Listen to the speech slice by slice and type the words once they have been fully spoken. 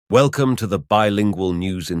Welcome to the Bilingual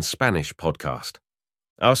News in Spanish podcast.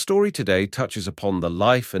 Our story today touches upon the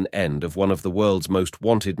life and end of one of the world's most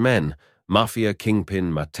wanted men, Mafia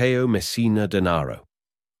kingpin Matteo Messina Denaro.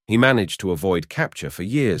 He managed to avoid capture for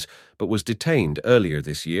years, but was detained earlier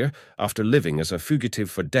this year after living as a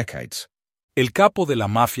fugitive for decades. El capo de la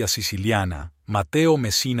mafia siciliana, Matteo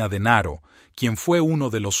Messina Denaro, quien fue uno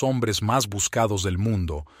de los hombres más buscados del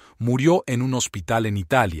mundo, murió en un hospital en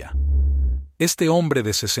Italia. Este hombre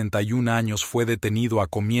de 61 años fue detenido a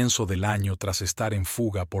comienzo del año tras estar en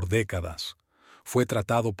fuga por décadas. Fue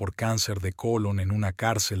tratado por cáncer de colon en una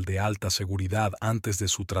cárcel de alta seguridad antes de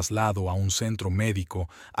su traslado a un centro médico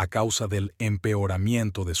a causa del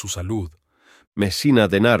empeoramiento de su salud. Messina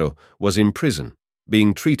Denaro was in prison,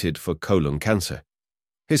 being treated for colon cancer.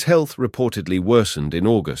 His health reportedly worsened in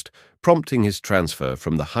August, prompting his transfer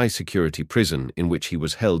from the high-security prison in which he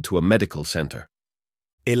was held to a medical center.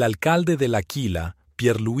 El alcalde de L'Aquila,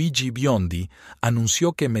 Pierluigi Biondi,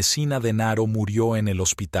 anunció que Messina Denaro murió en el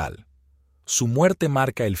hospital. Su muerte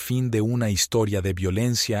marca el fin de una historia de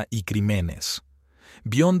violencia y crímenes.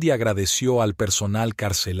 Biondi agradeció al personal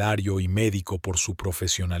carcelario y médico por su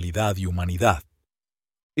profesionalidad y humanidad.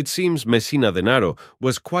 It seems Messina Denaro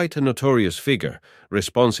was quite a notorious figure,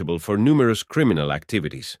 responsible for numerous criminal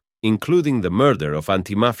activities, including the murder of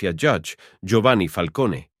anti-mafia judge Giovanni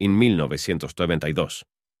Falcone in 1992.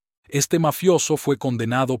 Este mafioso fue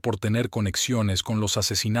condenado por tener conexiones con los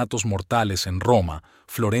asesinatos mortales en Roma,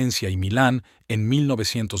 Florencia y Milán en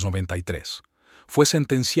 1993. Fue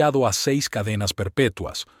sentenciado a 6 cadenas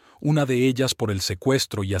perpetuas, una de ellas por el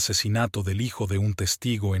secuestro y asesinato del hijo de un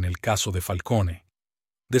testigo en el caso de Falcone.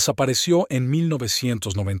 Desapareció en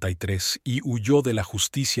 1993 y huyó de la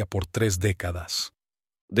justicia por 3 décadas.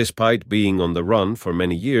 Despite being on the run for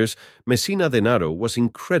many years, Messina Denaro was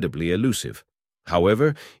incredibly elusive.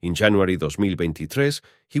 However, in January 2023,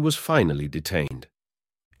 he was finally detained.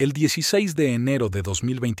 El 16 de enero de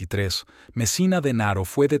 2023, Messina Denaro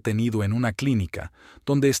fue detenido en una clínica,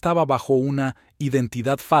 donde estaba bajo una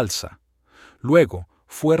identidad falsa. Luego,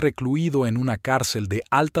 fue recluido en una cárcel de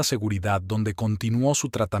alta seguridad donde continuó su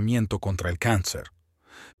tratamiento contra el cáncer.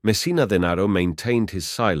 Messina Denaro maintained his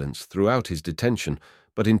silence throughout his detention,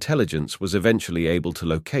 but intelligence was eventually able to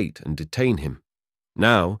locate and detain him.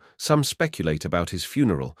 Now, some speculate about his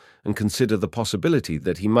funeral and consider the possibility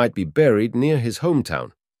that he might be buried near his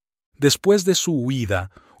hometown. Después de su huida,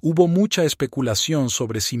 hubo mucha especulación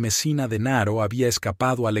sobre si Messina Denaro había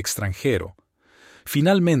escapado al extranjero.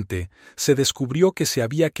 Finalmente, se descubrió que se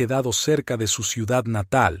había quedado cerca de su ciudad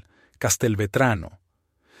natal, Castelvetrano.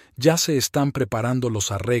 Ya se están preparando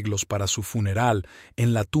los arreglos para su funeral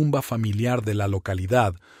en la tumba familiar de la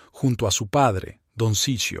localidad, junto a su padre, Don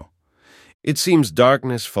Ciccio. It seems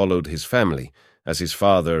darkness followed his family, as his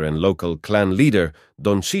father and local clan leader,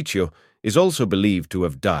 Don Ciccio, is also believed to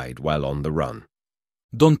have died while on the run.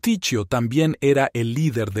 Don Ciccio también era el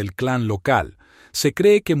líder del clan local. Se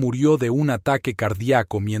cree que murió de un ataque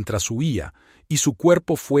cardíaco mientras huía, y su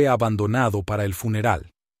cuerpo fue abandonado para el funeral.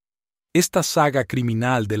 Esta saga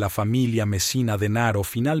criminal de la familia Messina Denaro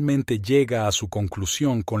finalmente llega a su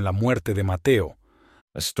conclusión con la muerte de Matteo.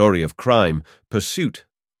 A story of crime, pursuit,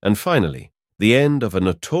 and finally, the end of a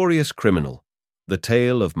notorious criminal. The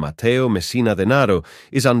tale of Matteo Messina Denaro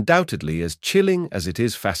is undoubtedly as chilling as it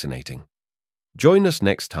is fascinating. Join us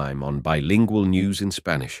next time on Bilingual News in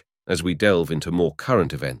Spanish as we delve into more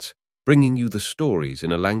current events, bringing you the stories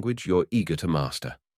in a language you're eager to master.